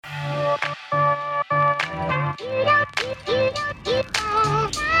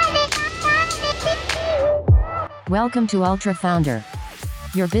Welcome to Ultra Founder,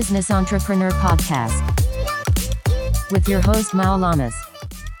 your business entrepreneur podcast, with your host Mao Lamas.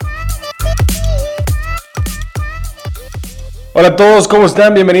 Hola a todos, ¿cómo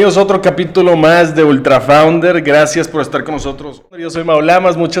están? Bienvenidos a otro capítulo más de Ultra Founder. Gracias por estar con nosotros. Yo soy Mao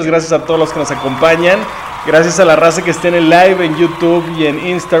Lamas, muchas gracias a todos los que nos acompañan. Gracias a la raza que esté en el live en YouTube y en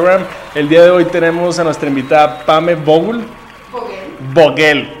Instagram. El día de hoy tenemos a nuestra invitada Pame Vogel.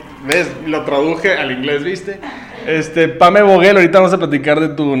 Vogel. ¿Ves? Lo traduje al inglés, ¿viste? Pame Vogel, ahorita vamos a platicar de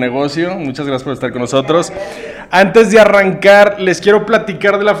tu negocio. Muchas gracias por estar con nosotros. Antes de arrancar, les quiero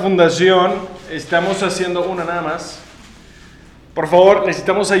platicar de la fundación. Estamos haciendo una nada más. Por favor,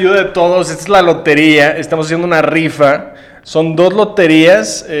 necesitamos ayuda de todos. Esta es la lotería. Estamos haciendo una rifa. Son dos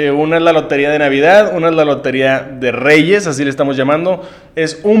loterías. Una es la lotería de Navidad, una es la lotería de Reyes, así le estamos llamando.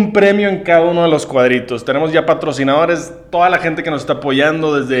 Es un premio en cada uno de los cuadritos. Tenemos ya patrocinadores, toda la gente que nos está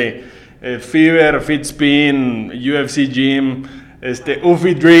apoyando, desde Fever, Fitspin, UFC Gym,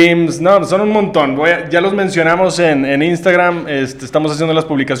 Ufi Dreams. No, son un montón. Ya los mencionamos en Instagram. Estamos haciendo las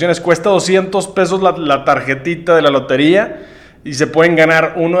publicaciones. Cuesta $200 la tarjetita de la lotería. Y se pueden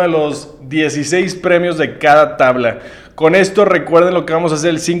ganar uno de los 16 premios de cada tabla. Con esto recuerden lo que vamos a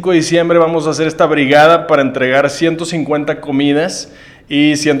hacer el 5 de diciembre. Vamos a hacer esta brigada para entregar 150 comidas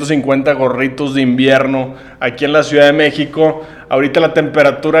y 150 gorritos de invierno aquí en la Ciudad de México. Ahorita la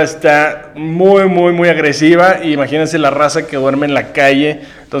temperatura está muy agresiva. Imagínense la raza que duerme en la calle.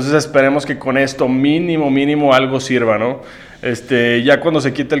 Entonces esperemos que con esto mínimo algo sirva, ¿no? Ya cuando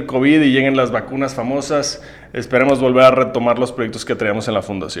se quite el COVID y lleguen las vacunas famosas, esperemos volver a retomar los proyectos que traíamos en la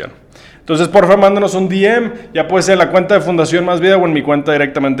fundación. Entonces, por favor, mándanos un DM, ya puede ser en la cuenta de Fundación Más Vida o en mi cuenta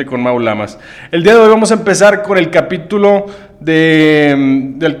directamente con Mau Lamas. El día de hoy vamos a empezar con el capítulo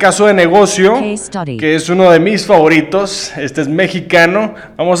del caso de negocio, que es uno de mis favoritos. Este es mexicano.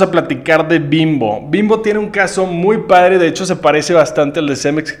 Vamos a platicar de Bimbo. Bimbo tiene un caso muy padre, de hecho se parece bastante al de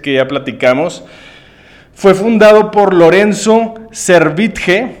Cemex que ya platicamos. Fue fundado por Lorenzo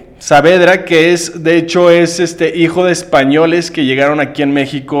Servitje Saavedra, que es hijo de españoles que llegaron aquí en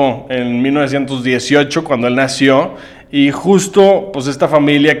México en 1918, cuando él nació. Y justo pues esta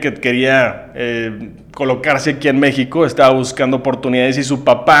familia que quería colocarse aquí en México estaba buscando oportunidades, y su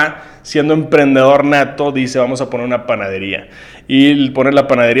papá, siendo emprendedor nato, dice: vamos a poner una panadería. Y pone la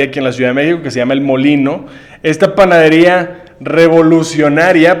panadería aquí en la Ciudad de México, que se llama El Molino. Esta panadería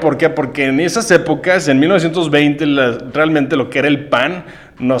revolucionaria, ¿por qué? Porque en esas épocas, en 1920, realmente lo que era el pan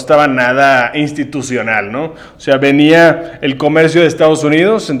no estaba nada institucional, ¿no? O sea, venía el comercio de Estados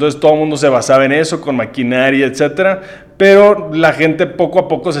Unidos, entonces todo el mundo se basaba en eso, con maquinaria, etcétera, pero la gente poco a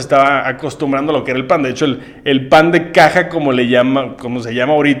poco se estaba acostumbrando a lo que era el pan. De hecho, el pan de caja, como se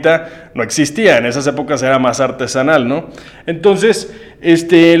llama ahorita, no existía. En esas épocas era más artesanal, ¿no? Entonces,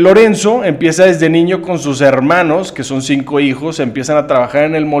 Lorenzo empieza desde niño con sus hermanos, que son 5 hijos, empiezan a trabajar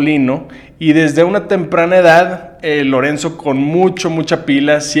en el molino, y desde una temprana edad, Lorenzo con mucha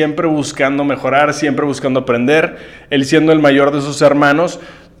pila, siempre buscando mejorar, siempre buscando aprender. Él, siendo el mayor de sus hermanos,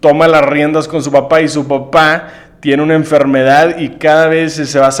 toma las riendas con su papá, y su papá tiene una enfermedad y cada vez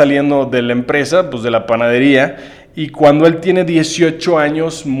se va saliendo de la empresa, pues de la panadería, y cuando él tiene 18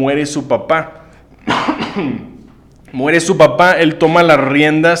 años muere su papá. Muere su papá, él toma las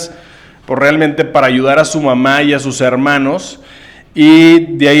riendas pues realmente para ayudar a su mamá y a sus hermanos,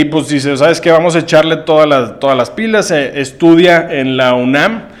 y de ahí pues dice: ¿sabes qué? Vamos a echarle todas las pilas. Estudia en la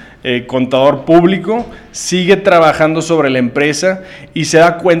UNAM, contador público, sigue trabajando sobre la empresa y se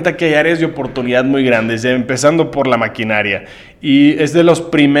da cuenta que hay áreas de oportunidad muy grandes, empezando por la maquinaria, y es de los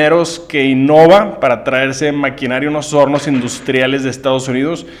primeros que innova para traerse maquinaria, unos hornos industriales de Estados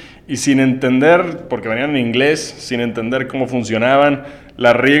Unidos, y sin entender, porque venían en inglés, sin entender cómo funcionaban,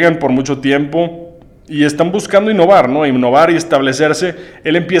 la riegan por mucho tiempo y están buscando innovar, ¿no? Innovar y establecerse.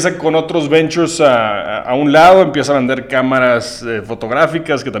 Él empieza con otros ventures a un lado, empieza a vender cámaras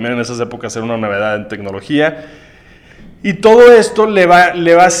fotográficas, que también en esas épocas era una novedad en tecnología. Y todo esto le va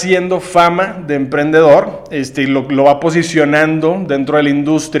haciendo fama de emprendedor, lo va posicionando dentro de la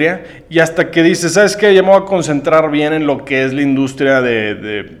industria, y hasta que dice: ¿sabes qué? Ya me voy a concentrar bien en lo que es la industria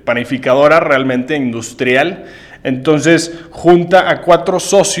de panificadora, realmente industrial. Entonces junta a 4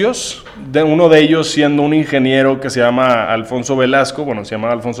 socios, uno de ellos siendo un ingeniero que se llama Alfonso Velasco,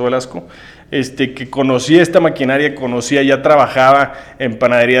 que conocía esta maquinaria, ya trabajaba en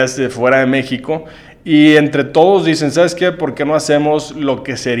panaderías de fuera de México, y entre todos dicen: ¿sabes qué? ¿Por qué no hacemos lo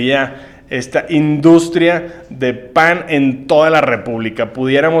que sería esta industria de pan en toda la República?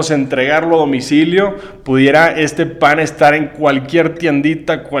 Pudiéramos entregarlo a domicilio, pudiera este pan estar en cualquier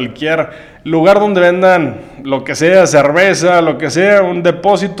tiendita, cualquier lugar donde vendan lo que sea, cerveza, lo que sea, un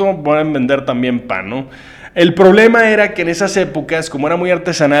depósito, pueden vender también pan, ¿no? El problema era que en esas épocas, como era muy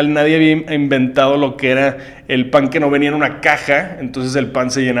artesanal, nadie había inventado lo que era el pan que no venía en una caja, entonces el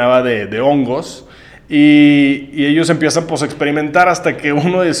pan se llenaba de hongos. Y ellos empiezan pues a experimentar hasta que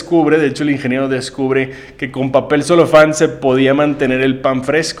uno descubre, de hecho el ingeniero descubre que con papel celofán se podía mantener el pan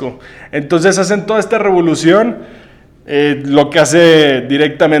fresco. Entonces hacen toda esta revolución. Lo que hace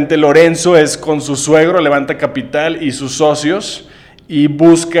directamente Lorenzo es con su suegro, levanta capital y sus socios y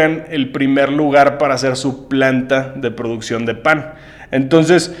buscan el primer lugar para hacer su planta de producción de pan.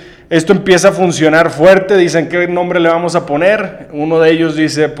 Entonces esto empieza a funcionar fuerte, dicen qué nombre le vamos a poner. Uno de ellos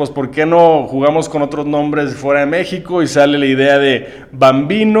dice, pues ¿por qué no jugamos con otros nombres fuera de México? Y sale la idea de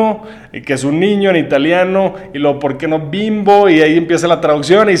Bambino, que es un niño en italiano, y luego ¿por qué no Bimbo? Y ahí empieza la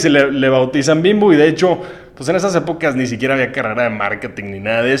traducción y se le bautizan Bimbo, y de hecho pues en esas épocas ni siquiera había carrera de marketing ni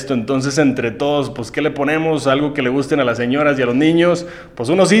nada de esto, entonces entre todos, pues ¿qué le ponemos? Algo que le gusten a las señoras y a los niños, pues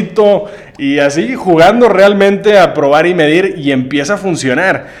un osito, y así jugando realmente a probar y medir, y empieza a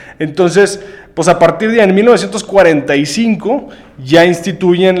funcionar. Entonces, pues a partir de en 1945 ya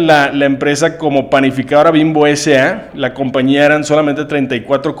instituyen la empresa como panificadora Bimbo S.A., la compañía eran solamente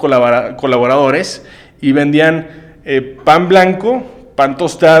 34 colaboradores, y vendían pan blanco, pan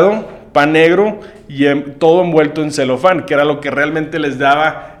tostado, pan negro, y todo envuelto en celofán, que era lo que realmente les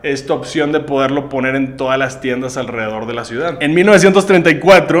daba esta opción de poderlo poner en todas las tiendas alrededor de la ciudad. En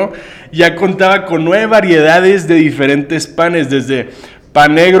 1934 ya contaba con 9 variedades de diferentes panes, desde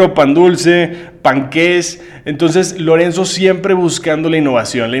pan negro, pan dulce, panqués. Entonces Lorenzo siempre buscando la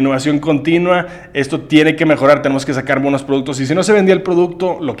innovación continua. Esto tiene que mejorar, tenemos que sacar buenos productos, y si no se vendía el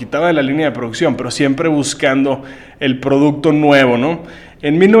producto lo quitaba de la línea de producción, pero siempre buscando el producto nuevo, ¿no?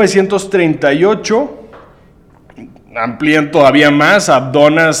 En 1938 amplían todavía más,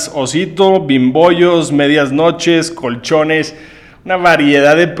 Abdonas Osito, Bimbollos, Medias Noches, colchones, una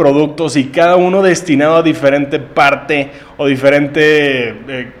variedad de productos, y cada uno destinado a diferente parte o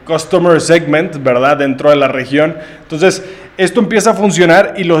diferente customer segment, ¿verdad? Dentro de la región. Entonces esto empieza a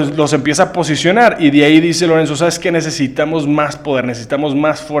funcionar y los empieza a posicionar, y de ahí dice Lorenzo, ¿sabes qué? Necesitamos más poder, necesitamos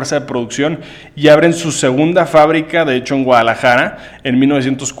más fuerza de producción, y abren su segunda fábrica, de hecho en Guadalajara, en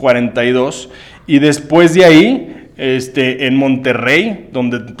 1942, y después de ahí en Monterrey,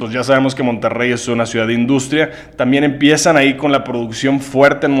 donde pues ya sabemos que Monterrey es una ciudad de industria, también empiezan ahí con la producción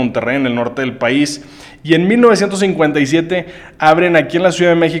fuerte en Monterrey, en el norte del país, y en 1957 abren aquí en la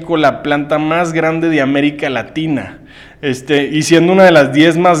Ciudad de México la planta más grande de América Latina, y siendo una de las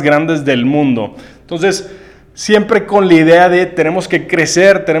 10 más grandes del mundo. Entonces, siempre con la idea de tenemos que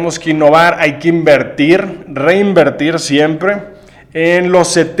crecer, tenemos que innovar, hay que invertir, reinvertir siempre. En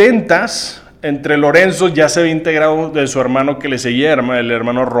los 70s, entre Lorenzo ya se había integrado de su hermano que le seguía, el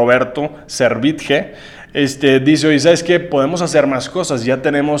hermano Roberto Servitje. Dice, oye, ¿sabes qué? Podemos hacer más cosas, ya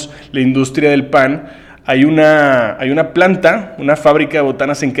tenemos la industria del pan, hay una planta, una fábrica de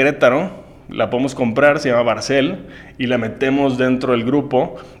botanas en Querétaro, la podemos comprar, se llama Barcel, y la metemos dentro del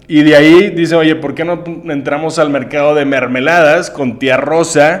grupo, y de ahí dice, oye, ¿por qué no entramos al mercado de mermeladas con Tía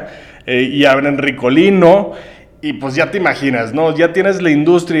Rosa, y abren Ricolino? Y pues ya te imaginas, ¿no? Ya tienes la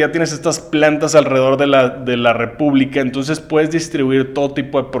industria, ya tienes estas plantas alrededor de la República, entonces puedes distribuir todo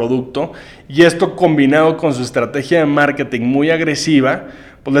tipo de producto, y esto combinado con su estrategia de marketing muy agresiva,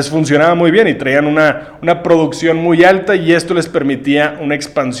 pues les funcionaba muy bien y traían una producción muy alta, y esto les permitía una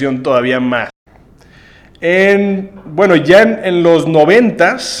expansión todavía más. Ya en los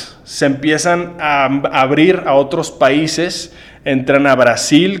 90s se empiezan a abrir a otros países. Entran a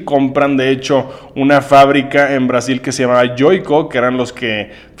Brasil, compran de hecho una fábrica en Brasil que se llamaba Joico, que eran los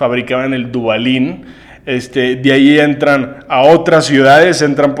que fabricaban el Duvalín. De ahí entran a otras ciudades,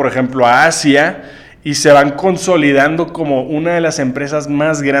 entran por ejemplo a Asia, y se van consolidando como una de las empresas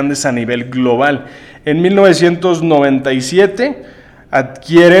más grandes a nivel global. En 1997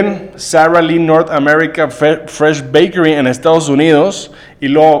 adquieren Sara Lee North America Fresh Bakery en Estados Unidos, y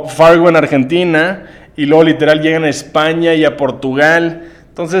luego Fargo en Argentina, y luego literal llegan a España y a Portugal.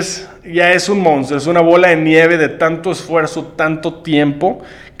 Entonces ya es un monstruo, es una bola de nieve de tanto esfuerzo, tanto tiempo,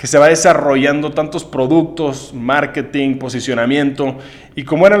 que se va desarrollando tantos productos, marketing, posicionamiento, y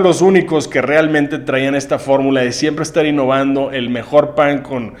como eran los únicos que realmente traían esta fórmula de siempre estar innovando, el mejor pan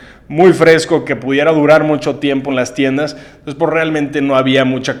muy fresco que pudiera durar mucho tiempo en las tiendas, entonces pues realmente no había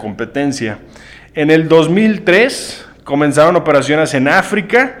mucha competencia. En el 2003 comenzaron operaciones en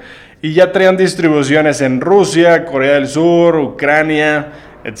África, y ya traían distribuciones en Rusia, Corea del Sur, Ucrania,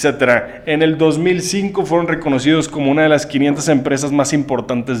 etc. En el 2005 fueron reconocidos como una de las 500 empresas más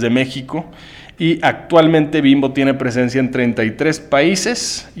importantes de México, y actualmente Bimbo tiene presencia en 33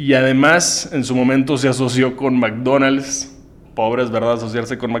 países, y además en su momento se asoció con McDonald's. Pobres, ¿verdad?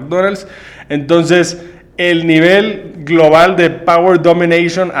 Asociarse con McDonald's. Entonces el nivel global de Power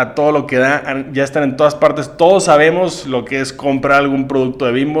Domination a todo lo que da, ya están en todas partes. Todos sabemos lo que es comprar algún producto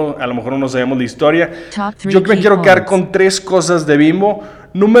de Bimbo, a lo mejor no sabemos la historia. Yo me quiero quedar con 3 cosas de Bimbo.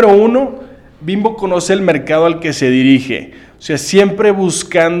 Número 1, Bimbo conoce el mercado al que se dirige, o sea, siempre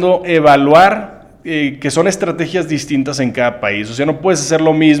buscando evaluar que son estrategias distintas en cada país. O sea, no puedes hacer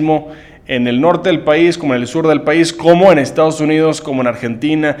lo mismo en el norte del país, como en el sur del país, como en Estados Unidos, como en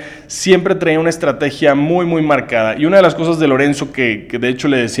Argentina. Siempre traía una estrategia muy, muy marcada. Y una de las cosas de Lorenzo que de hecho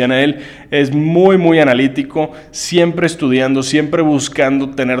le decían a él, es muy, muy analítico, siempre estudiando, siempre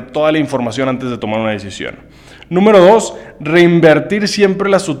buscando tener toda la información antes de tomar una decisión. Número 2, reinvertir siempre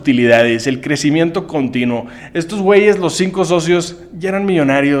las utilidades, el crecimiento continuo. Estos güeyes, los 5 socios, ya eran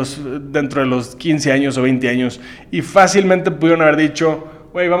millonarios dentro de los 15 años o 20 años y fácilmente pudieron haber dicho,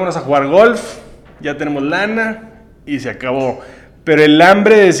 güey, vámonos a jugar golf, ya tenemos lana y se acabó. Pero el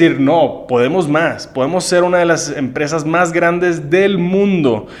hambre de decir, no, podemos más, podemos ser una de las empresas más grandes del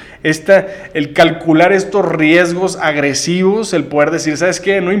mundo. El calcular estos riesgos agresivos, el poder decir, ¿sabes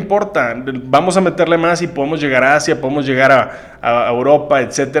qué? No importa, vamos a meterle más y podemos llegar a Asia, podemos llegar a Europa,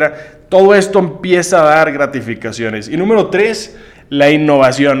 etcétera. Todo esto empieza a dar gratificaciones. Y número 3, la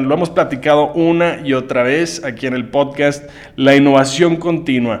innovación. Lo hemos platicado una y otra vez aquí en el podcast, la innovación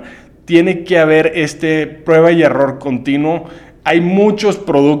continua. Tiene que haber prueba y error continuo. Hay muchos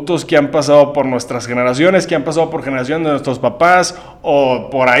productos que han pasado por nuestras generaciones, que han pasado por generaciones de nuestros papás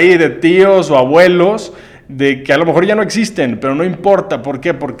o por ahí de tíos o abuelos, de que a lo mejor ya no existen, pero no importa. ¿Por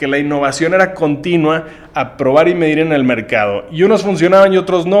qué? Porque la innovación era continua a probar y medir en el mercado. Y unos funcionaban y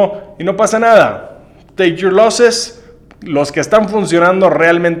otros no, y no pasa nada. Take your losses, los que están funcionando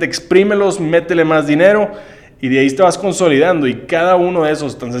realmente exprímelos, métele más dinero y de ahí te vas consolidando. Y cada uno de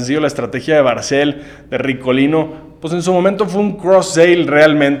esos, tan sencillo la estrategia de Barcel, de Ricolino, pues en su momento fue un cross-sale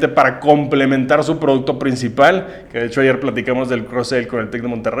realmente para complementar su producto principal, que de hecho ayer platicamos del cross-sale con el TEC de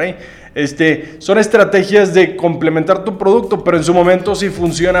Monterrey. Son estrategias de complementar tu producto, pero en su momento si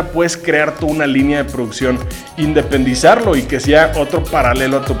funciona, puedes crear tú una línea de producción, independizarlo y que sea otro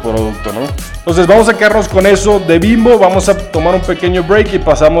paralelo a tu producto, ¿no? Entonces vamos a quedarnos con eso de Bimbo, vamos a tomar un pequeño break y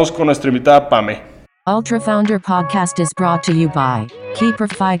pasamos con nuestra invitada Pame. Ultra Founder Podcast is brought to you by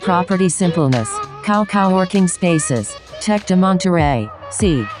Keeperfy Property Simpleness, Cow Working Spaces, Tech de Monterrey,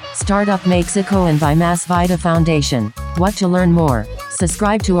 Seed, Startup Mexico and by Mass Vida Foundation. What to learn more?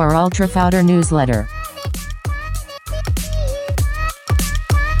 Subscribe to our Ultra Founder newsletter.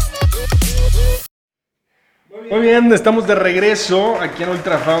 Muy bien, estamos de regreso aquí en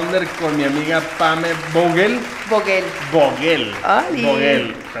Ultra Founder con mi amiga Pame Vogel. Vogel.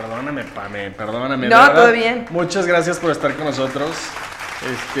 Perdóname, Pame, perdóname. No, todo bien. Muchas gracias por estar con nosotros.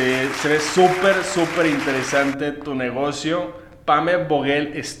 Se ve súper interesante tu negocio. Pame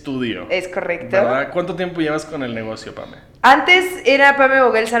Vogel Studio. Es correcto. ¿Verdad? ¿Cuánto tiempo llevas con el negocio, Pame? Antes era Pame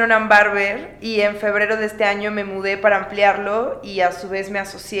Vogel Salon and Barber y en febrero de este año me mudé para ampliarlo y a su vez me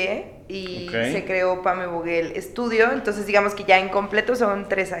asocié y se creó Pame Vogel Studio. Entonces digamos que ya en completo son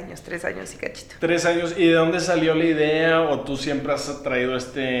 3 años y cachito. 3 años. ¿Y de dónde salió la idea o tú siempre has traído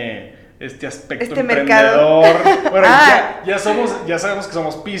este aspecto emprendedor? Mercado. Bueno, ya sabemos que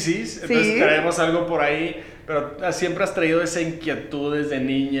somos Piscis, entonces traemos algo por ahí. Pero siempre has traído esa inquietud desde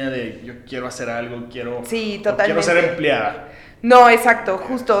niña de yo quiero hacer algo, quiero ser empleada. No, exacto,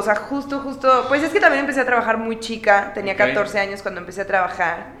 justo, pues es que también empecé a trabajar muy chica, tenía 14 años cuando empecé a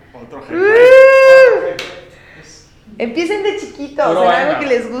trabajar. Otro jefe. Empiecen de chiquitos, en algo que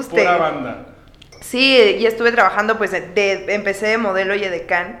les guste. Pura banda. Sí, y estuve trabajando, pues, empecé de modelo y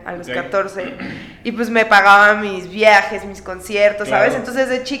edecán a los 14, y pues me pagaban mis viajes, mis conciertos, claro. ¿Sabes? Entonces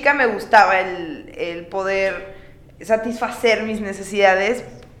de chica me gustaba el poder satisfacer mis necesidades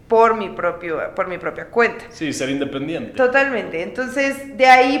por mi propia cuenta. Sí, ser independiente. Totalmente. Entonces, de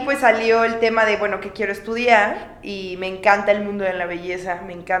ahí pues salió el tema de, bueno, ¿qué quiero estudiar? Y me encanta el mundo de la belleza,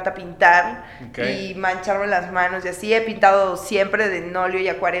 me encanta pintar y mancharme las manos y así. He pintado siempre de óleo y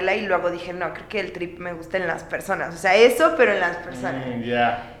acuarela y luego dije, no, creo que el trip me gusta en las personas. O sea, eso, pero en las personas.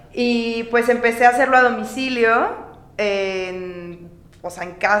 Y pues empecé a hacerlo a domicilio, en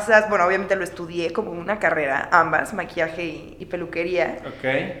casas. Bueno, obviamente lo estudié como una carrera, ambas, maquillaje y peluquería.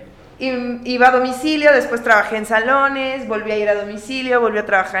 Y iba a domicilio, después trabajé en salones, volví a ir a domicilio, volví a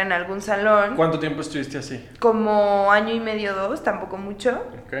trabajar en algún salón. ¿Cuánto tiempo estuviste así? Como 1 año y medio, 2, tampoco mucho.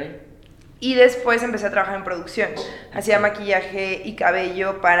 Y después empecé a trabajar en producción. Hacía maquillaje y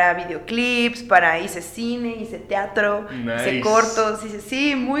cabello para videoclips, hice cine, hice teatro, hice cortos,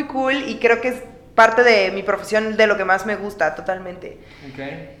 sí, muy cool. Y creo que es parte de mi profesión, de lo que más me gusta, totalmente.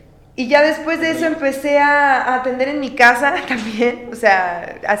 Y ya después de eso empecé a atender en mi casa también, o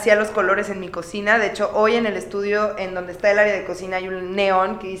sea, hacía los colores en mi cocina. De hecho, hoy en el estudio, en donde está el área de cocina, hay un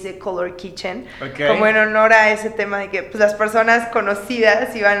neón que dice Color Kitchen, como en honor a ese tema de que pues, las personas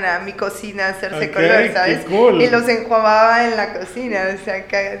conocidas iban a mi cocina a hacerse color, ¿sabes? Qué cool. Y los enjuagaba en la cocina, o sea,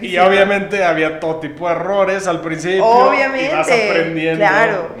 y obviamente había todo tipo de errores al principio. Obviamente, y vas aprendiendo,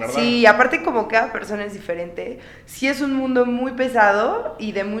 claro, ¿verdad? sí, aparte como cada persona es diferente, sí es un mundo muy pesado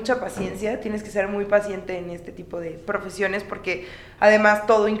y de mucha paciencia, tienes que ser muy paciente en este tipo de profesiones porque además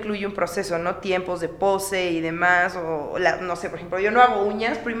todo incluye un proceso, ¿no? Tiempos de pose y demás, no sé, por ejemplo, yo no hago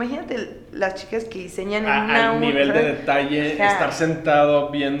uñas, pero imagínate las chicas que diseñan en una uña. Nivel de detalle, estar sentado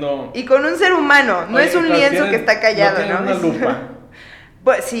viendo... Y con un ser humano, no es un lienzo que está callado, ¿no? Una lupa.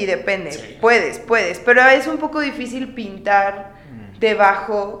 Pues sí, depende, sí. Puedes, pero es un poco difícil pintar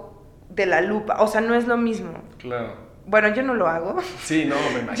debajo de la lupa, o sea, no es lo mismo. Claro. Bueno, yo no lo hago. Sí, no,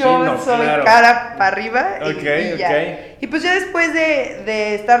 me imagino. Yo soy cara para arriba y ya. Y pues ya después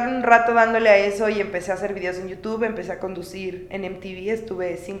de estar un rato dándole a eso y empecé a hacer videos en YouTube, empecé a conducir en MTV,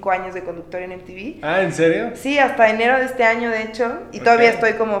 estuve 5 años de conductor en MTV. Ah, ¿en serio? Sí, hasta enero de este año, de hecho, y todavía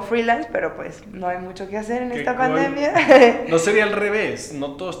estoy como freelance, pero pues no hay mucho que hacer en esta pandemia. No sería al revés,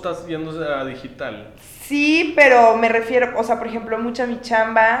 no todo estás yéndose a digital. Sí, pero me refiero, o sea, por ejemplo, mucha mi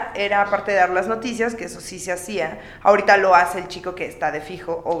chamba era aparte de dar las noticias, que eso sí se hacía. Ahorita lo hace el chico que está de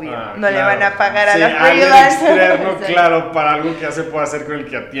fijo, obvio. No le van a pagar a la freelance. Externo, claro, para algo que ya se puede hacer con el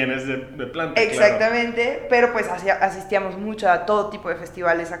que tienes de planta. Exactamente, claro. Pero pues asistíamos mucho a todo tipo de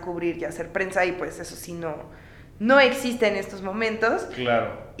festivales a cubrir y a hacer prensa y pues eso sí no existe en estos momentos.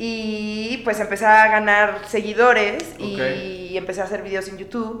 Claro. Y pues empecé a ganar seguidores y empecé a hacer videos en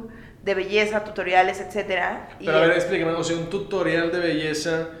YouTube de belleza, tutoriales, etcétera. Pero a ver, explícame, o sea, un tutorial de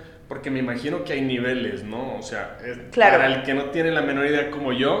belleza, porque me imagino que hay niveles, ¿no? O sea, para el que no tiene la menor idea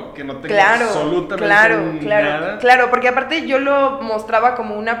como yo, que no tengo absolutamente nada. Claro, porque aparte yo lo mostraba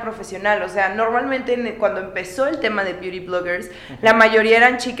como una profesional, o sea, normalmente cuando empezó el tema de beauty bloggers, la mayoría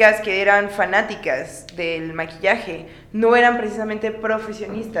eran chicas que eran fanáticas del maquillaje, no eran precisamente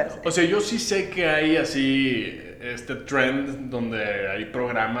profesionistas. O sea, yo sí sé que hay así este trend donde hay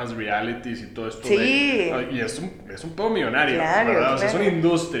programas, realities y todo esto. Sí. Y es un poco millonario, claro, ¿verdad? Claro. O sea, es una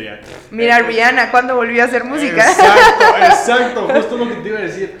industria. Mira, Rihanna, ¿cuándo volvió a hacer música? Exacto, justo lo que te iba a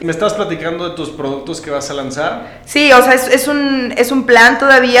decir. ¿Me estabas platicando de tus productos que vas a lanzar? Sí, o sea, es un plan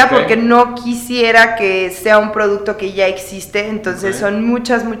todavía porque no quisiera que sea un producto que ya existe, entonces son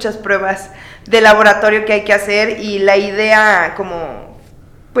muchas pruebas de laboratorio que hay que hacer y la idea como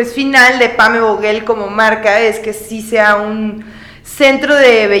pues final de Pame Vogel como marca es que sí sea un centro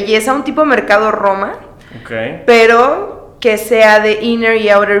de belleza, un tipo mercado Roma, pero que sea de inner y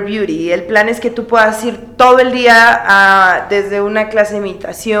outer beauty. El plan es que tú puedas ir todo el día desde una clase de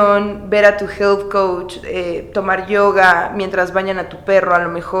meditación, ver a tu health coach, tomar yoga, mientras bañan a tu perro a lo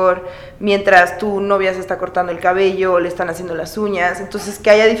mejor, mientras tu novia se está cortando el cabello o le están haciendo las uñas. Entonces que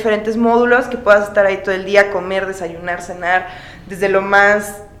haya diferentes módulos, que puedas estar ahí todo el día, comer, desayunar, cenar, desde lo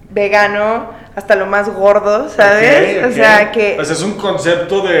más vegano hasta lo más gordo, ¿sabes? O sea que... Pues es un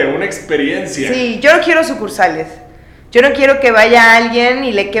concepto de una experiencia. Sí, yo no quiero sucursales. Yo no quiero que vaya alguien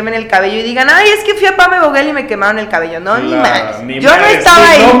y le quemen el cabello y digan, ay, es que fui a Pame Vogel y me quemaron el cabello. No, ni más. Yo no estaba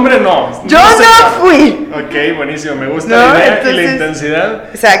ahí. Hombre, no. Yo no fui. Ok, buenísimo. Me gusta la idea entonces, y la intensidad.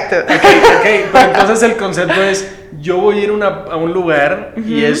 Exacto. Ok, pero entonces el concepto es, yo voy a ir a un lugar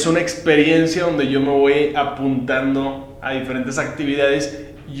y es una experiencia donde yo me voy apuntando a diferentes actividades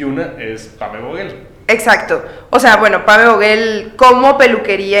y una es Pame Vogel. Exacto, o sea, bueno, Pame Vogel como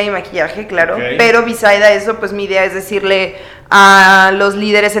peluquería y maquillaje, claro, pero beside a eso, pues mi idea es decirle a los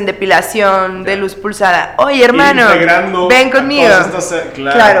líderes en depilación de luz pulsada, oye hermano, ven conmigo.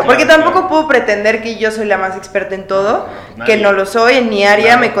 Claro, porque tampoco puedo pretender que yo soy la más experta en todo, que no lo soy, en mi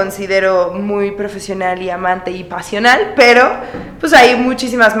área me considero muy profesional y amante y pasional, pero pues hay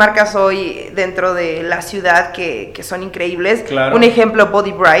muchísimas marcas hoy dentro de la ciudad que son increíbles. Un ejemplo,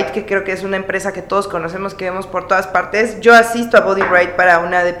 Body Bright, que creo que es una empresa que todos conocemos, que vemos por todas partes. Yo asisto a Body Bright para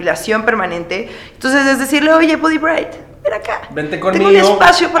una depilación permanente, entonces es decirle, oye Body Bright, ven acá. Vente conmigo. Tengo un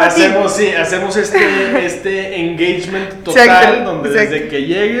espacio para ti. Sí, hacemos este engagement total donde desde que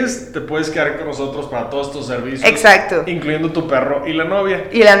llegues te puedes quedar con nosotros para todos tus servicios. Exacto. Incluyendo tu perro y la novia.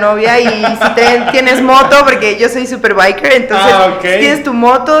 Y si tienes moto, porque yo soy super biker, entonces si tienes tu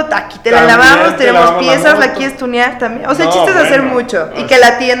moto, aquí te la lavamos, tenemos piezas, la quieres tunear también. O sea, el chiste es hacer mucho y que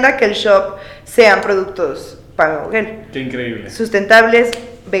la tienda, que el shop sean productos Pame Boguel. Qué increíble. Sustentables,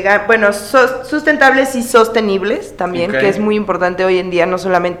 sustentables y sostenibles también, que es muy importante hoy en día, no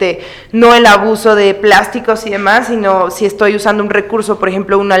solamente no el abuso de plásticos y demás, sino si estoy usando un recurso, por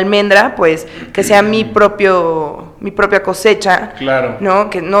ejemplo, una almendra, pues que sea mi propia cosecha, claro, ¿no?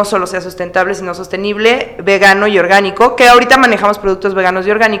 Que no solo sea sustentable, sino sostenible, vegano y orgánico, que ahorita manejamos productos veganos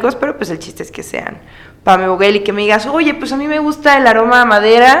y orgánicos, pero pues el chiste es que sean Pame Boguel y que me digas, oye, pues a mí me gusta el aroma a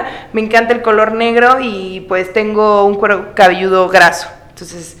madera, me encanta el color negro y pues tengo un cuero cabelludo graso.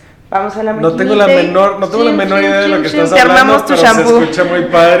 Entonces, vamos a la maquinita. No tengo la menor idea de lo que estás te hablando, armamos tu pero shampoo. se escucha muy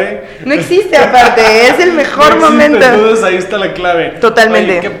padre. No existe aparte, es el mejor no existe, momento. Entonces ahí está la clave.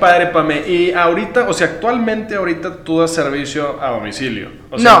 Totalmente. Oye, qué padre, Pame. Y ahorita, o sea, actualmente tú das servicio a domicilio.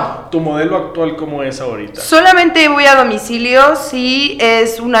 O sea, no. ¿Tu modelo actual cómo es ahorita? Solamente voy a domicilio si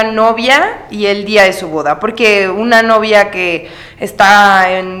es una novia y el día de su boda. Porque una novia que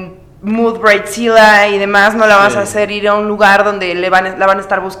está en mood bridezilla y demás, no la vas a hacer ir a un lugar donde la van a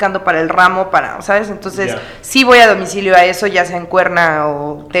estar buscando para el ramo, ¿sabes? Entonces, sí voy a domicilio a eso, ya sea en Cuerna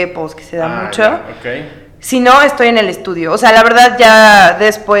o Tepos, que se da mucho. Si no, estoy en el estudio. O sea, la verdad, ya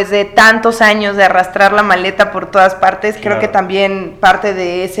después de tantos años de arrastrar la maleta por todas partes, creo que también parte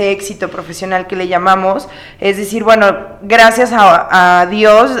de ese éxito profesional que le llamamos, es decir, bueno, gracias a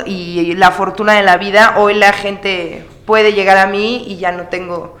Dios y la fortuna de la vida, hoy la gente puede llegar a mí y ya no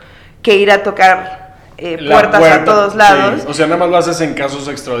tengo que ir a tocar puertas a todos lados. Sí. O sea, nada más lo haces en casos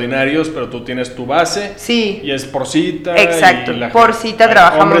extraordinarios, pero tú tienes tu base. Sí. Y es por cita. Exacto, por cita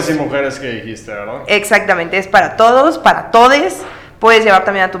trabajamos. Hombres y mujeres que dijiste, ¿verdad? Exactamente, es para todos, para todes. Puedes llevar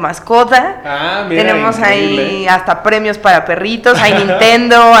también a tu mascota. Ah, mira, tenemos increíble. ahí hasta premios para perritos, hay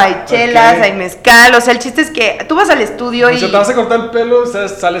Nintendo, hay chelas, hay mezcal. O sea, el chiste es que tú vas al estudio y... O sea, te vas a cortar el pelo,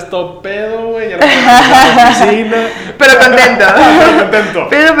 sales todo pedo, güey, ya no puedes ir a la oficina. Pero contento. Pero contento.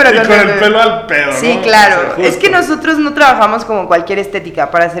 Pero y con el pelo al pedo, sí, ¿no? claro. O sea, es que nosotros no trabajamos como cualquier estética,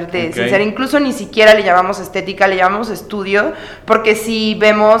 para serte sincera. Incluso ni siquiera le llamamos estética, le llamamos estudio, porque sí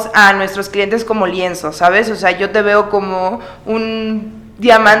vemos a nuestros clientes como lienzos, ¿sabes? O sea, yo te veo como un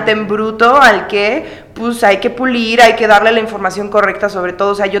diamante en bruto al que pues hay que pulir, hay que darle la información correcta sobre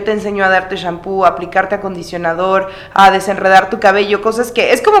todo. O sea, yo te enseño a darte shampoo, a aplicarte acondicionador, a desenredar tu cabello, cosas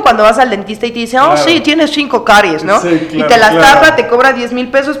que es como cuando vas al dentista y te dice, oh sí, tienes 5 caries, ¿no? Sí, claro, y te las tapa, te cobra 10,000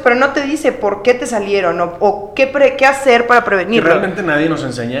 pesos, pero no te dice por qué te salieron o qué hacer para prevenirlo. Que realmente nadie nos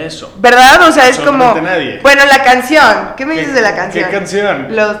enseña eso. ¿Verdad? O sea, es como nadie. Bueno, la canción, ¿qué me dices de la canción? ¿Qué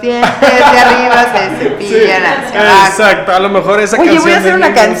canción? Los dientes de arriba se cepillan hacia abajo. Exacto, a lo mejor esa canción. Oye, voy a hacer una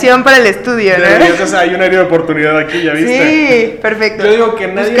niños, canción para el estudio, ¿no? O sea, hay un área de oportunidad aquí, ¿ya viste? Sí, perfecto. Yo digo que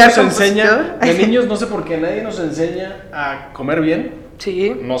nadie Buscar nos enseña, compositor. de niños no sé por qué nadie nos enseña a comer bien.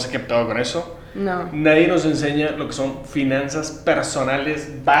 Sí. No sé qué pedo con eso. No. Nadie nos enseña lo que son finanzas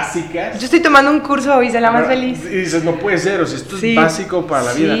personales básicas. Yo estoy tomando un curso hoy, soy la más feliz. Y dices, no puede ser, o sea, esto es básico para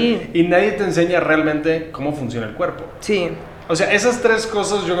la vida. Y nadie te enseña realmente cómo funciona el cuerpo. Sí. O sea, esas 3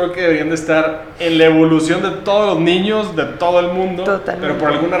 cosas yo creo que deberían de estar en la evolución de todos los niños, de todo el mundo. Totalmente. Pero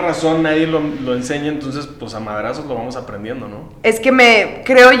por alguna razón nadie lo enseña, entonces pues a madrazos lo vamos aprendiendo, ¿no? Es que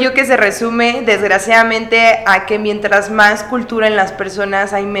creo yo que se resume, desgraciadamente, a que mientras más cultura en las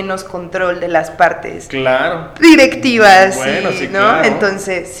personas hay menos control de las partes. Claro. Directivas, bueno, sí, ¿no? claro.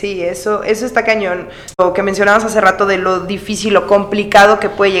 Entonces, sí, eso está cañón. Lo que mencionabas hace rato de lo difícil o complicado que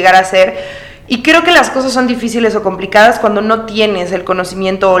puede llegar a ser. Y creo que las cosas son difíciles o complicadas cuando no tienes el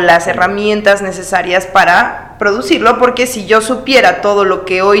conocimiento o las herramientas necesarias para producirlo, porque si yo supiera todo lo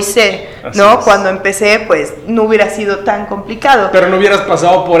que hoy sé, ¿no? Cuando empecé, pues no hubiera sido tan complicado. Pero no hubieras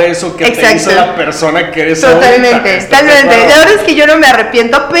pasado por eso que te hizo la persona que eres totalmente, ahorita. Totalmente. La verdad es que yo no me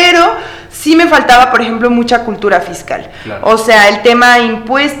arrepiento, pero sí me faltaba, por ejemplo, mucha cultura fiscal. Claro. O sea, el tema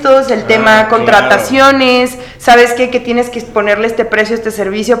impuestos, el tema contrataciones, ¿sabes qué? Que tienes que ponerle este precio a este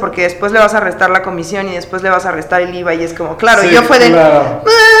servicio porque después le vas a restar la comisión y después le vas a restar el IVA y es como, claro, yo fue de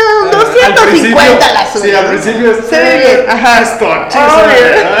 250 la suya. Sí, al principio se ve bien. Ajá.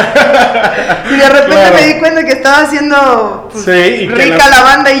 Y de repente me di cuenta que estaba haciendo pues, rica la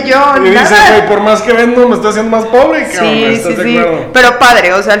banda y yo y dices, güey, por más que vendo me estoy haciendo más pobre, cabrón. Sí. Pero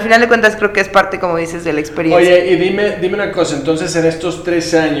padre, o sea, al final de cuentas creo que es parte, como dices, de la experiencia. Oye, y dime una cosa, entonces en estos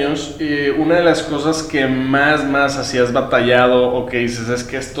 3 años, una de las cosas que más así has batallado o que dices es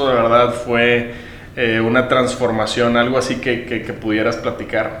que esto de verdad fue una transformación, algo así que pudieras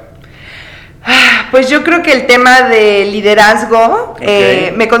platicar. Pues yo creo que el tema de liderazgo,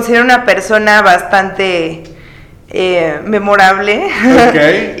 me considero una persona bastante memorable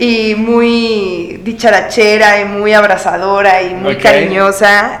y muy dicharachera y muy abrazadora y muy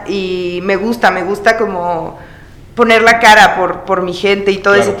cariñosa y me gusta como poner la cara por mi gente y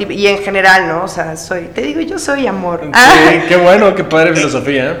todo Claro. ese tipo, y en general, ¿no? O sea, yo soy amor. Sí, qué bueno, qué padre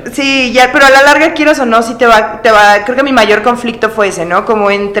filosofía. Sí, ya, pero a la larga, quieras o no, sí creo que mi mayor conflicto fue ese, ¿no?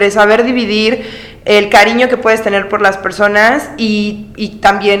 Como entre saber dividir el cariño que puedes tener por las personas y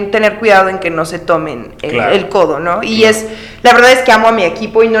también tener cuidado en que no se tomen Claro. el codo, ¿no? Y Claro. la verdad es que amo a mi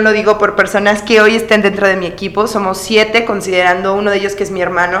equipo y no lo digo por personas que hoy estén dentro de mi equipo, somos 7, considerando uno de ellos que es mi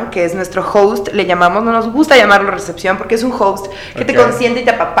hermano, que es nuestro host, le llamamos, no nos gusta llamarlo recepción porque es un host que te consiente y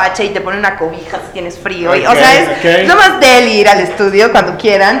te apapacha y te pone una cobija si tienes frío, y, o sea, es nomás de él ir al estudio cuando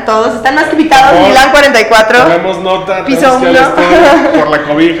quieran, todos están más que invitados, Milán 44, Tomemos nota, piso 1, por la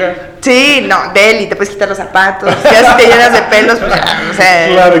cobija. sí, no, de él y te puedes quitar los zapatos, ya si te llenas de pelos, pues ya, o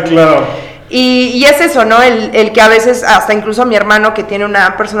sea, Claro. y es eso, ¿no? El que a veces, hasta incluso mi hermano, que tiene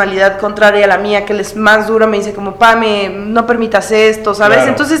una personalidad contraria a la mía, que él es más duro, me dice como, Pame, no permitas esto, ¿sabes?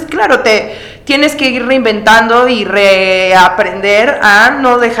 Claro. Entonces, claro, te tienes que ir reinventando y reaprender a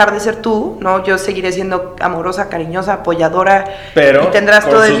no dejar de ser tú, ¿no? Yo seguiré siendo amorosa, cariñosa, apoyadora, Pero y tendrás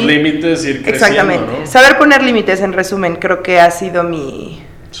con todo de sus mí. límites ir creciendo, Exactamente. ¿no? Saber poner límites, en resumen, creo que ha sido mi...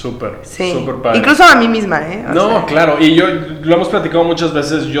 Súper, Sí. súper padre. Incluso a mí misma, ¿eh? O No, sea, claro, y yo lo hemos platicado muchas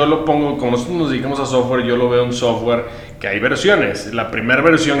veces, yo lo pongo, como nosotros nos dedicamos a software, yo lo veo en software que hay versiones. La primera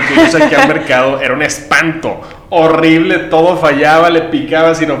versión que yo saqué al mercado era un espanto, horrible, todo fallaba, le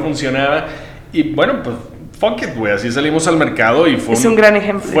picaba si no funcionaba. Y bueno, pues fuck it, güey, así salimos al mercado y fue es un gran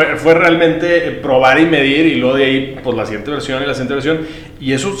ejemplo. fue realmente probar y medir, y luego de ahí pues la siguiente versión y la siguiente versión,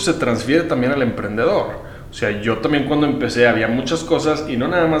 y eso se transfiere también al emprendedor. O sea, yo también cuando empecé había muchas cosas, y no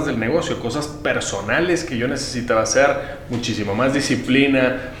nada más del negocio, cosas personales que yo necesitaba hacer, muchísimo más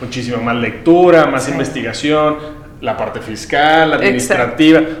disciplina, muchísima más lectura, más investigación, la parte fiscal, la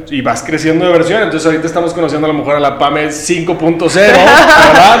administrativa, y vas creciendo de versión. Entonces ahorita estamos conociendo a lo mejor a la PAME 5.0,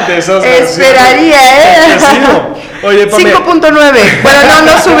 ¿verdad? De esas Esperaría, Oye, Pame, 5.9. Bueno,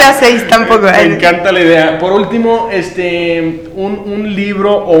 no sube a 6 tampoco. me encanta la idea. Por último, un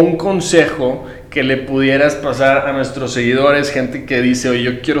libro o un consejo que le pudieras pasar a nuestros seguidores, gente que dice, oye,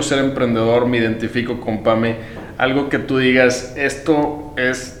 yo quiero ser emprendedor, me identifico con Pame, algo que tú digas, esto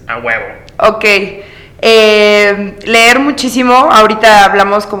es a huevo. Ok, leer muchísimo. Ahorita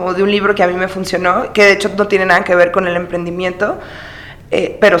hablamos como de un libro que a mí me funcionó, que de hecho no tiene nada que ver con el emprendimiento,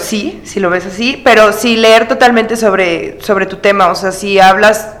 pero sí, si lo ves así, pero sí leer totalmente sobre tu tema. O sea, si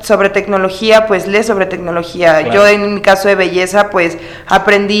hablas sobre tecnología, pues lee sobre tecnología. Claro. Yo en mi caso de belleza, pues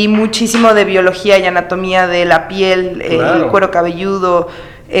aprendí muchísimo de biología y anatomía de la piel, Claro. el cuero cabelludo,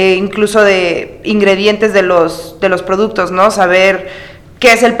 incluso de ingredientes de los productos, ¿no? Saber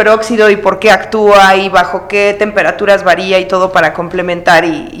qué es el peróxido y por qué actúa y bajo qué temperaturas varía y todo para complementar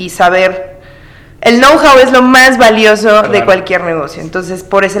y saber. El know-how es lo más valioso Claro. de cualquier negocio, entonces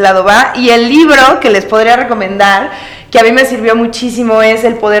por ese lado va. Y el libro que les podría recomendar, que a mí me sirvió muchísimo, es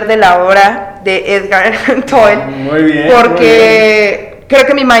El poder de la hora, de Edgar Tolle. Muy bien. Porque creo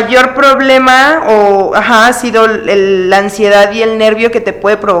que mi mayor problema ha sido la ansiedad y el nervio que te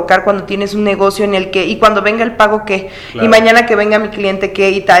puede provocar cuando tienes un negocio en el que, y cuando venga el pago qué, Claro. y mañana que venga mi cliente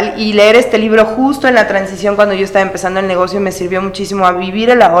qué y tal, y leer este libro justo en la transición cuando yo estaba empezando el negocio me sirvió muchísimo a vivir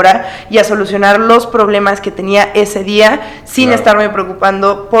el ahora y a solucionar los problemas que tenía ese día sin Claro. estarme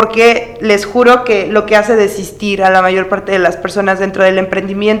preocupando, porque les juro que lo que hace desistir a la mayor parte de las personas dentro del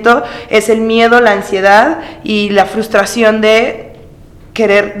emprendimiento es el miedo, la ansiedad y la frustración de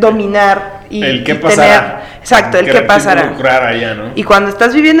querer dominar y El qué y pasará. exacto, el qué Quererte pasará. involucrar allá, ¿no? Y cuando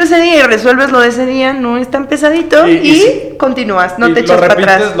estás viviendo ese día y resuelves lo de ese día, no es tan pesadito y continúas, no y te echas para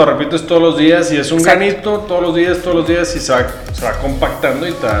atrás. Lo repites todos los días, y es un Exacto. granito todos los días, y se va compactando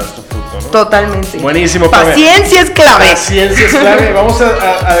y te das tu fruto, ¿no? Totalmente. Buenísimo, Pame. Paciencia es clave. Paciencia es clave. Vamos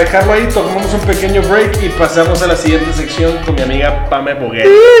a dejarlo ahí, tomamos un pequeño break y pasamos a la siguiente sección con mi amiga Pame Boguel.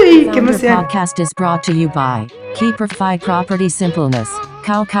 Uy, qué Founder emoción. Podcast is brought to you by Keeperfy Property Simpleness,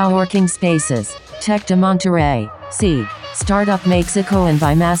 Cow Working Spaces, Tech de Monterrey, Seed, Startup Mexico, and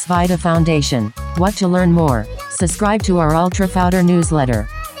by Mass Vida Foundation. What to learn more? Subscribe to our Ultra Founder newsletter.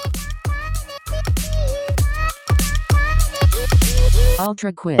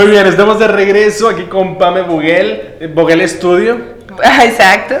 Ultra Quiz. Muy bien, estamos de regreso aquí con Pame Boguel, Boguel Studio.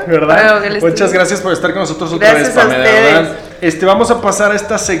 Exacto. ¿Verdad? Bueno, Muchas gracias por estar con nosotros otra Gracias vez, a Pame, de ustedes. verdad. Vamos a pasar a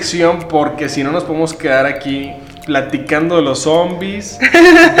esta sección porque si no nos podemos quedar aquí platicando de los zombies,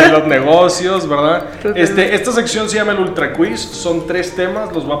 de los negocios, ¿verdad? Totalmente. Esta sección se llama el Ultra Quiz, son 3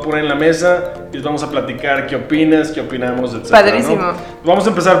 temas, los voy a poner en la mesa y les vamos a platicar qué opinas, qué opinamos, etc. Padrísimo. Vamos a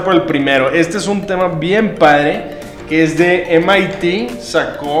empezar por el primero. Este es un tema bien padre, que es de MIT,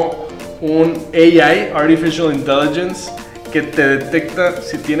 sacó un AI, Artificial Intelligence, que te detecta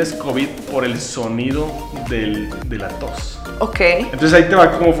si tienes COVID por el sonido de la tos. Ok. Entonces ahí te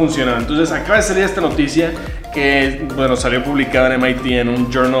va cómo funciona. Entonces acaba de salir esta noticia que, bueno, salió publicada en MIT en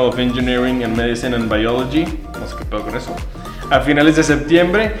un Journal of Engineering and Medicine and Biology. No sé qué pedo con eso. A finales de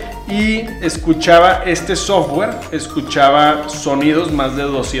septiembre, y escuchaba este software, escuchaba sonidos, más de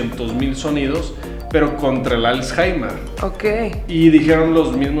 200,000 sonidos, pero contra el Alzheimer. Ok. Y dijeron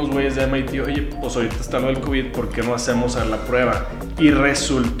los mismos güeyes de MIT, oye, pues ahorita está lo del COVID, ¿por qué no hacemos la prueba? Y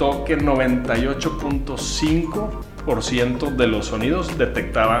resultó que 98.5% de los sonidos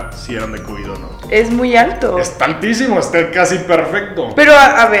detectaba si eran de COVID o no. Es muy alto. Está altísimo, está casi perfecto. Pero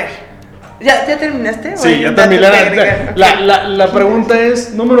a ver, ¿ya terminaste? Sí, ya terminé. La pregunta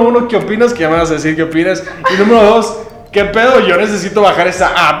es, número 1, ¿qué opinas? Que ya me vas a decir qué opinas. Y número 2, ¿qué pedo? Yo necesito bajar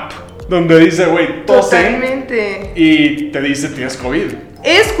esa app donde dice, güey, tose. Totalmente. Y te dice, tienes COVID.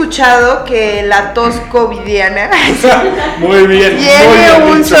 He escuchado que la tos covidiana Muy bien. tiene muy bien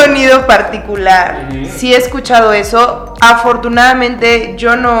un dicho. sonido particular. Sí he escuchado eso. Afortunadamente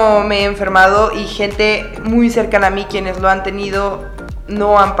yo no me he enfermado y gente muy cercana a mí quienes lo han tenido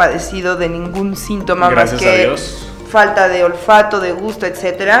no han padecido de ningún síntoma. Gracias más que a Dios. falta de olfato, de gusto,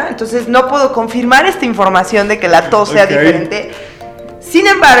 etcétera. Entonces no puedo confirmar esta información de que la tos sea diferente. Sin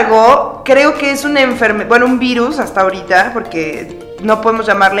embargo, creo que es una enfermedad, bueno, un virus hasta ahorita, porque no podemos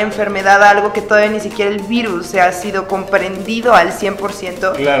llamarle enfermedad a algo que todavía ni siquiera el virus se ha sido comprendido al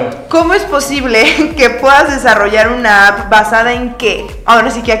 100%. Claro. ¿Cómo es posible que puedas desarrollar una app basada en qué? Ahora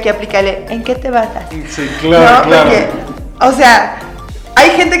sí que aquí aplícale, ¿en qué te basas? Sí, claro, ¿No? claro. Porque, o sea,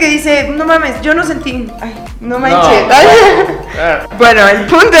 hay gente que dice, no mames, yo no sentí, ay, no manches. Bueno, el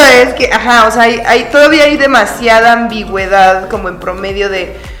punto es que, o sea, todavía hay demasiada ambigüedad como en promedio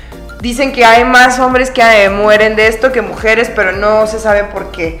de... Dicen que hay más hombres que mueren de esto que mujeres, pero no se sabe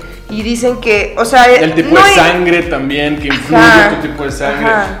por qué. Y dicen que, o sea... El tipo de sangre también, que influye tu tipo de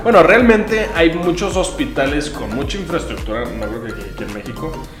sangre. Bueno, realmente hay muchos hospitales con mucha infraestructura, no creo que aquí en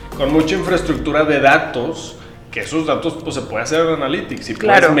México, con mucha infraestructura de datos, que esos datos pues se puede hacer en Analytics y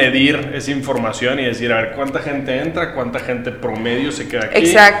puedes medir esa información y decir, a ver, cuánta gente entra, cuánta gente promedio se queda aquí.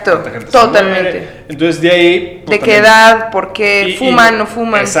 Exacto, cuánta gente totalmente. se muere. Entonces de ahí... Pues, ¿de qué edad? ¿Por qué? ¿Fuman o no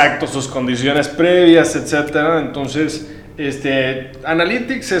fuman? Exacto, sus condiciones previas, etcétera. Entonces,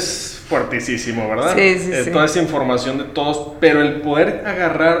 Analytics es fuertísimo, ¿verdad? Sí. Toda esa información de todos, pero el poder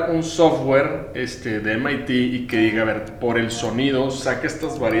agarrar un software de MIT y que diga, a ver, por el sonido, saca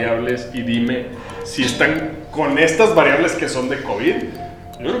estas variables y dime si están con estas variables que son de COVID.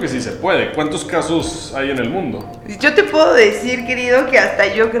 Yo creo que sí se puede. ¿Cuántos casos hay en el mundo? Yo te puedo decir, querido, que hasta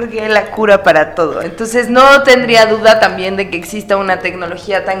yo creo que hay la cura para todo. Entonces no tendría duda también de que exista una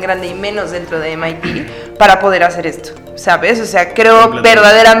tecnología tan grande y menos dentro de MIT para poder hacer esto, ¿sabes? O sea, creo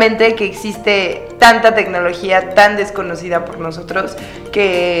verdaderamente que existe tanta tecnología tan desconocida por nosotros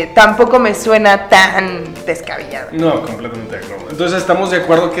que tampoco me suena tan descabellado. No, completamente de acuerdo. Entonces estamos de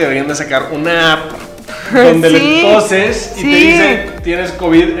acuerdo que deberían de sacar una app donde le toses y te dice, tienes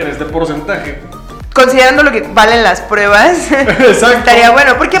COVID en este porcentaje. Considerando lo que valen las pruebas, estaría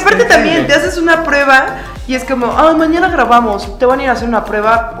bueno. Porque aparte también te haces una prueba y es como, mañana grabamos, te van a ir a hacer una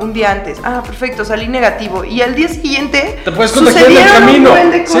prueba un día antes. Perfecto, salí negativo. Y al día siguiente te puedes contagiar en el camino. Un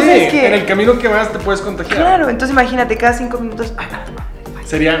buen de cosas en el camino que vas te puedes contagiar. Claro, entonces imagínate, cada 5 minutos...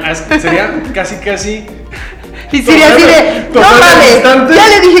 Sería casi... Y sería así de, no mames, ya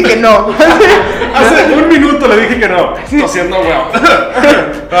le dije que no. Hace un minuto le dije que no. Tosiendo,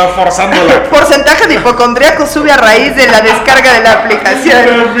 forzándola. Porcentaje de hipocondríaco sube a raíz de la descarga de la aplicación.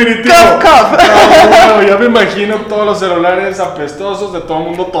 Definitivo. Cough. Ya me imagino todos los celulares apestosos de todo el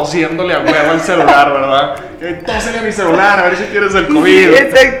mundo tosiéndole a huevo al celular, ¿verdad? Tósele a mi celular a ver si tienes el COVID. Sí,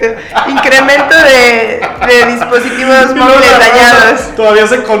 exacto. Incremento de dispositivos móviles dañados. Todavía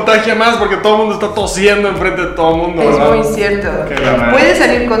se contagia más porque todo el mundo está tosiendo enfrente de todo el mundo, ¿verdad? Es muy cierto. Puede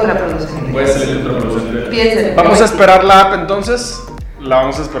salir contraproducente. Puede salir contraproducente. Piénsale. Vamos a esperar la app entonces. La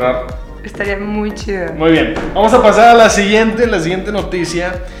vamos a esperar. Estaría muy chido. Muy bien. Vamos a pasar a la siguiente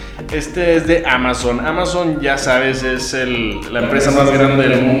noticia. Es de Amazon. Amazon, ya sabes, es la empresa más grande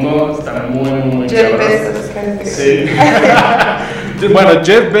del mundo. Está muy Jeff Bezos. Sí. Bueno,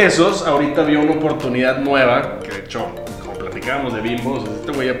 Jeff Bezos ahorita vio una oportunidad nueva, que de hecho, como platicábamos de Bimbo,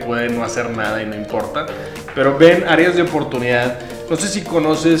 este güey ya puede no hacer nada y no importa, pero ven áreas de oportunidad. No sé si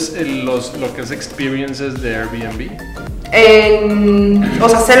conoces lo que es experiences de Airbnb. O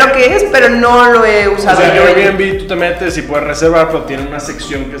sea, sé lo que es, pero no lo he usado. O sea, en Airbnb tú te metes y puedes reservar, pero tiene una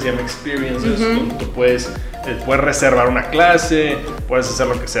sección que se llama Experiences, donde tú puedes reservar una clase, puedes hacer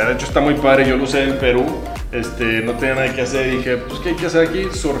lo que sea. De hecho, está muy padre. Yo lo usé en Perú. No tenía nada que hacer y dije, pues, ¿qué hay que hacer aquí?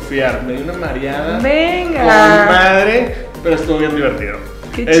 Surfear. Me dio una mareada. ¡Venga! Con madre. pero estuvo bien divertido.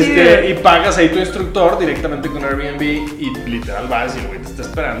 Qué chido. Y pagas ahí tu instructor directamente con Airbnb y literal vas y el güey te está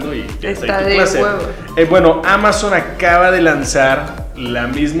esperando y ya está ahí tu clase. Bueno, Amazon acaba de lanzar la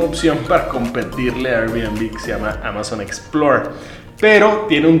misma opción para competirle a Airbnb que se llama Amazon Explore, pero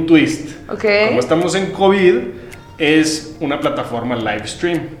tiene un twist. Okay. Como estamos en COVID, es una plataforma live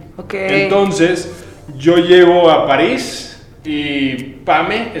stream. Okay. Entonces, yo llego a París y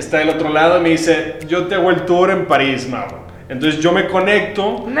Pame está del otro lado y me dice, yo te hago el tour en París, Mau. Entonces yo me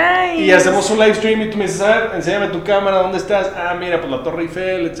conecto y hacemos un live stream y tú me dices, a ver, enséñame tu cámara, ¿dónde estás? Ah, mira, pues la Torre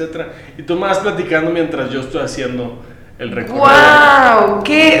Eiffel, etc. Y tú me vas platicando mientras yo estoy haciendo el recorrido. ¡Wow!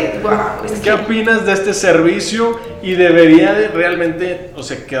 ¿Qué opinas de este servicio? Y debería de realmente, o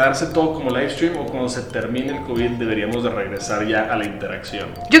sea, quedarse todo como live stream, o cuando se termine el COVID deberíamos de regresar ya a la interacción.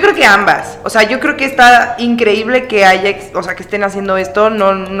 Yo creo que ambas. O sea, yo creo que está increíble que haya, o sea, que estén haciendo esto.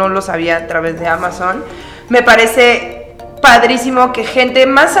 No lo sabía a través de Amazon. Me parece padrísimo que gente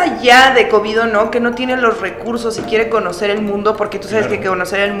más allá de COVID, ¿no? Que no tiene los recursos y quiere conocer el mundo, porque tú sabes que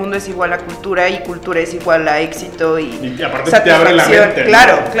conocer el mundo es igual a cultura y cultura es igual a éxito y aparte te abre la mente.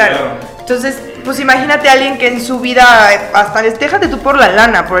 Claro. Entonces, pues imagínate a alguien que en su vida, hasta déjate tú por la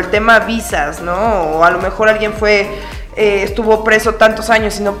lana, por el tema visas, ¿no? O a lo mejor alguien estuvo preso tantos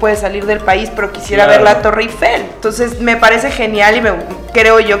años y no puede salir del país, pero quisiera ver la Torre Eiffel. Entonces me parece genial y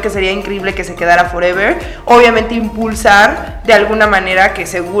creo yo que sería increíble que se quedara forever. Obviamente impulsar de alguna manera, que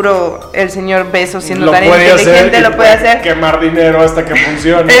seguro el señor Bezos, siendo tan inteligente, lo puede hacer. Quemar dinero hasta que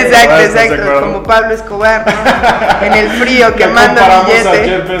funcione. Exacto, como Pablo Escobar, ¿no? En el frío quemando billetes. Comparamos a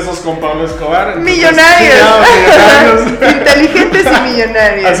Jeff Bezos con Pablo Escobar. Entonces, millonarios. Inteligentes y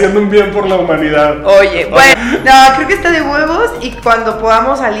millonarios. Haciendo un bien por la humanidad. Oye, bueno, no, creo que está de huevos, y cuando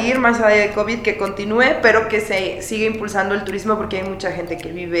podamos salir más allá de COVID, que continúe, pero que se siga impulsando el turismo, porque hay mucha gente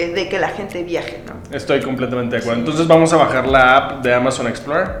que vive de que la gente viaje, ¿no? Estoy completamente de acuerdo. Entonces vamos a bajar la app de Amazon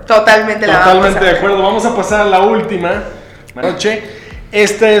Explorer. Totalmente de acuerdo. Vamos a pasar a la última noche.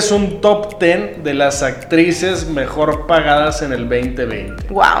 Este es un top 10 de las actrices mejor pagadas en el 2020.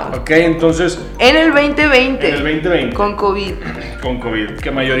 Wow. Ok, entonces. En el 2020. En el 2020. Con COVID. Con COVID. Que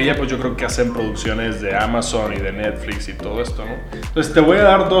mayoría, pues yo creo que hacen producciones de Amazon y de Netflix y todo esto, ¿no? Entonces te voy a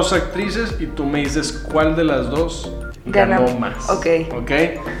dar dos actrices y tú me dices cuál de las dos ganó más. Ok.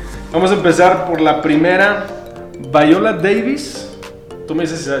 Vamos a empezar por la primera. Viola Davis. Tú me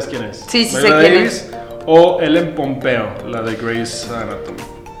dices si sabes quién es. Sí, Viola sé quién Davis, es. O Ellen Pompeo, la de Grey's Anatomy.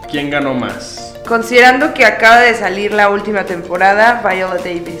 ¿Quién ganó más? Considerando que acaba de salir la última temporada, Viola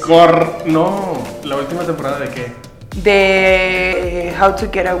Davis. No, ¿la última temporada de qué? De How to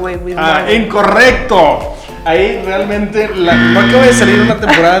Get Away with Murder. Incorrecto. Ahí realmente no acaba de salir una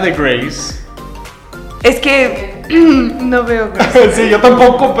temporada de Grey's. Es que no veo Grey's. Sí, yo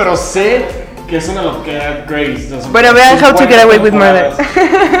tampoco, pero sé que es una loquera Grey's. Bueno, vean How to Get Away with Murder.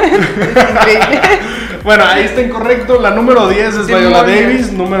 Bueno, ahí está incorrecto. La número 10 es Viola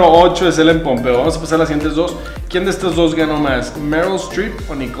Davis, número 8 es Ellen Pompeo. Vamos a pasar a las siguientes dos. ¿Quién de estas dos ganó más? ¿Meryl Streep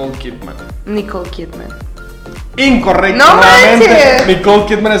o Nicole Kidman? Nicole Kidman. Incorrecto. ¡No manches! Nicole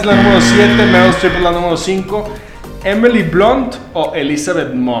Kidman es la número 7, Meryl Streep es la número 5. ¿Emily Blunt o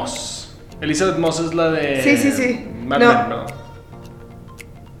Elizabeth Moss? Elizabeth Moss es la de... Sí. Mad Men, ¿no?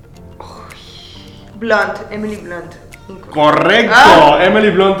 Emily Blunt. Correcto.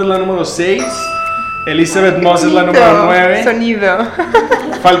 Emily Blunt es la número 6. Elizabeth Moss es la número 9. Sonido.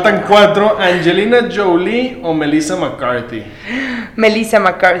 Faltan 4. Angelina Jolie o Melissa McCarthy. Melissa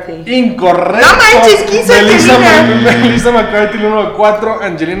McCarthy. Incorrecto. No manches, ¿quién hizo Angelina? Melissa McCarthy número 4.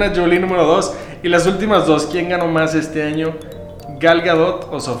 Angelina Jolie número 2. Y las últimas dos, ¿quién ganó más este año? ¿Gal Gadot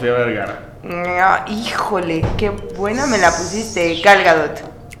o Sofía Vergara? Híjole, qué buena me la pusiste, Gal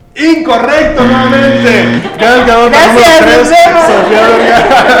Gadot. Incorrecto nuevamente. Gal Gadot la número 3, Sofía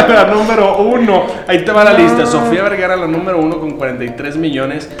Vergara la número 1. Ahí te va la lista. Sofía Vergara la número 1 con 43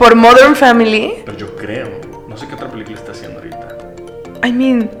 millones. ¿Por Modern Family? Pues yo creo. No sé qué otra película está haciendo ahorita. I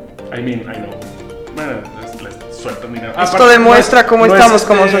know. Bueno, les suelto dinero. Esto demuestra cómo estamos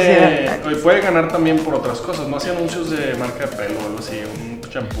como sociedad. Puede ganar también por otras cosas. No hacía anuncios de marca de pelo o algo así, un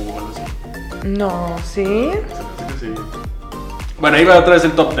champú o algo así. No, ¿sí? Sí. Bueno, ahí va otra vez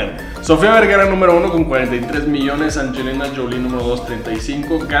el top 10. Sofía Vergara número 1 con 43 millones, Angelina Jolie número 2,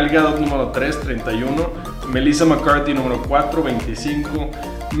 35, Gal Gadot número 3, 31, Melissa McCarthy número 4, 25,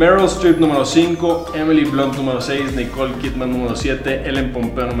 Meryl Streep número 5, Emily Blunt número 6, Nicole Kidman número 7, Ellen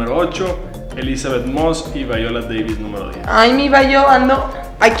Pompeo número 8, Elizabeth Moss y Viola Davis número 10. Ay, mi Bayo, ando.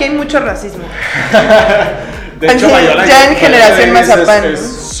 Aquí hay mucho racismo. De hecho, Viola ya en Generación Davis Mazapán. es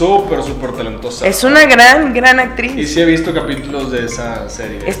súper talentosa. Es una gran actriz. Y sí he visto capítulos de esa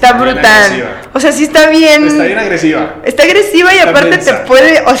serie. Está brutal. O sea, sí está bien. Está bien agresiva. Está agresiva y Está aparte densa. te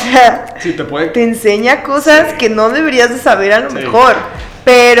puede, o sea, Sí, te enseña cosas Sí. que no deberías de saber a lo Sí. mejor.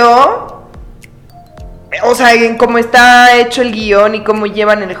 Pero, o sea, en cómo está hecho el guión y cómo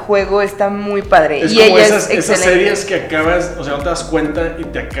llevan el juego está muy padre. Es y como ella esas es excelente. series que acabas, o sea, no te das cuenta y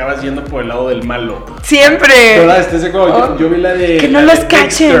te acabas yendo por el lado del malo. Siempre. ¿Verdad? ¿Estás de acuerdo? Yo vi la de. Que no la los de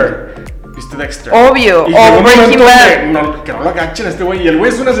cachen. Dexter. ¿Viste Dexter? Obvio. Y O llegó un Breaking momento Bad. donde que no lo cachen a este güey. Y el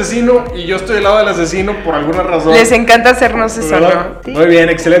güey es un asesino y yo estoy del lado del asesino por alguna razón. Les encanta hacernos eso, ¿Verdad? ¿no? Sí. Muy bien,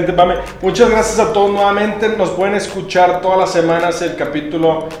 excelente, Pame. Muchas gracias a todos nuevamente. Nos pueden escuchar todas las semanas el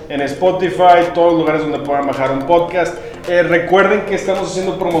capítulo en Spotify, todos los lugares donde puedan bajar un podcast. Recuerden que estamos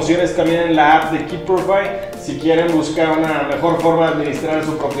haciendo promociones también en la app de Keeperify. Si quieren buscar una mejor forma de administrar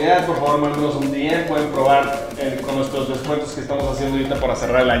su propiedad, por favor mándenos un DM. Pueden probar con nuestros descuentos que estamos haciendo ahorita para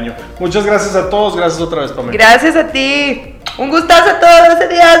cerrar el año. Muchas gracias a todos. Gracias otra vez, Pame. Gracias a ti. Un gustazo a todos.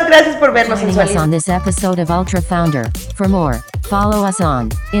 Adiós. Gracias por vernos en Joining us Solid. on this episode of Ultra Founder. For more, follow us on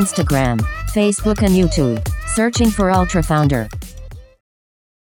Instagram, Facebook, and YouTube, searching for Ultra Founder.